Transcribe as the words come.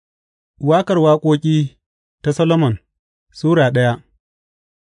Waƙar Waƙoƙi ta Solomon Sura ɗaya.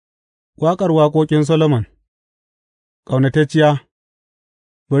 Waƙar Waƙoƙin Solomon. Ƙaunatacciya.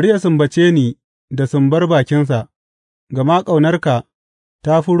 Bari yă sumbace ni da sumbar bakinsa, gama ƙaunarka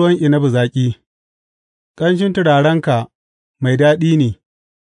ta fi ruwan inabi zaƙi, ƙanshin turarenka mai daɗi ne,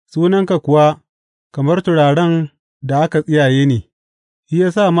 sunanka kuwa kamar turaren da aka tsiyaye ne, shi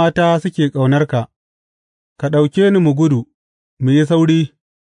ya sa mata suke ƙaunarka. Ka ɗauke ni mu gudu, mu yi sauri,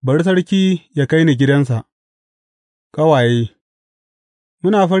 bari sarki yă kai ni gidansa. Ƙawaye.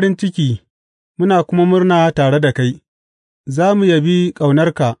 Muna farin ciki muna kuma murna tare da kai, za mu yabi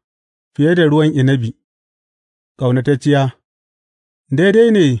ƙaunarka fiye da ruwan inabi. Ƙaunatacciya.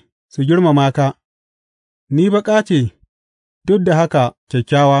 Daidai ne su girmama ka, ni baƙa ce, duk da haka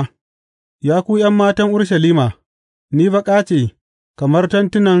kyakkyawa, ya ku ’yan matan Urushalima, ni baƙa ce kamar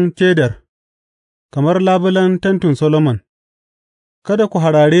tentunan Kedar, kamar labulen tentin Solomon. Kada ku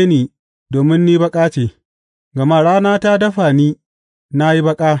harare ni domin ni baƙa ce, gama rana ta dafa ni na yi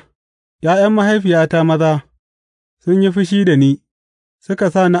baƙa; ’ya'yan mahaifiyata maza sun yi fushi da ni, suka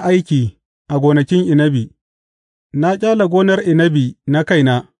sa ni aiki a gonakin inabi, na ƙyale gonar inabi na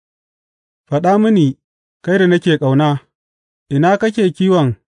kaina. Faɗa mini, kai da nake ƙauna, ina kake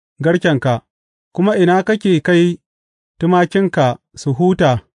kiwon garkenka, kuma ina kake kai tumakinka su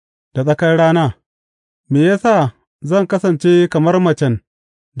huta da tsakar rana? Me ya sa zan kasance kamar macen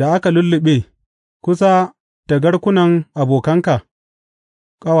da aka lulluɓe kusa da garkunan abokanka?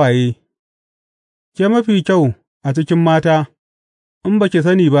 Ƙawaye. Ke mafi kyau a cikin mata, in ba ki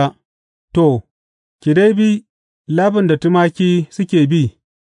sani ba, to, ki dai bi labin da tumaki suke bi,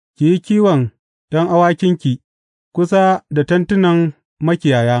 ki yi kiwon ’yan awakinki kusa da tentunan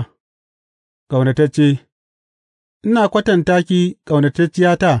makiyaya. Ƙaunatacce. Ina kwatanta ki,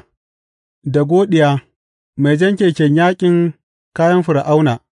 ƙaunatacciyata, da goɗiya mai jan keken yaƙin kayan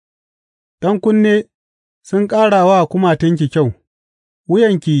Fir'auna; ’yan kunne sun ƙara wa kumatunki kyau,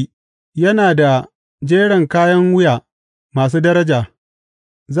 wuyanki yana da jerin kayan wuya masu daraja,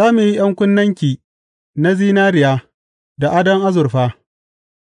 za mu yi ’yan kunnenki na zinariya da adon azurfa.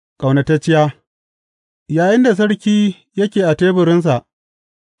 Ƙaunatacciya. Yayinda sarki yake a teburinsa,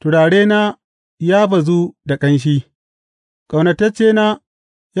 turarena ya bazu da ƙanshi; ƙaunataccena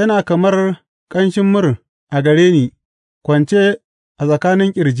yana kamar ƙanshin mur a gare ni, kwance a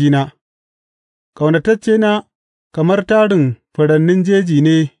tsakanin ƙirjina. Ƙaunataccena kamar tarin furannin jeji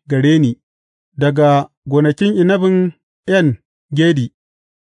ne gare ni daga gonakin inabin En Gedi.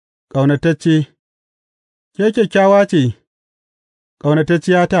 Ƙaunatacce. Ke kyakkyawa ce,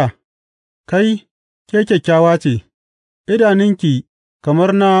 ƙaunatacciyata, kai, ke kyakkyawa ce, idanunki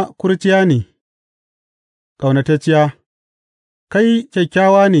kamar na kurciya ne. Ƙaunatacciya. Kai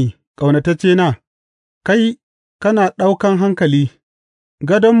kyakkyawa ne, ƙaunataccena, kai kana ɗaukan hankali,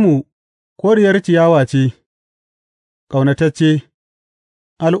 gadonmu koriyar ciyawa ce. Ƙaunatacce.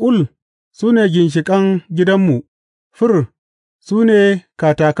 Al'ul su ne ginshiƙan gidanmu, fir su ne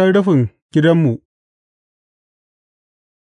katakan rufin gidanmu.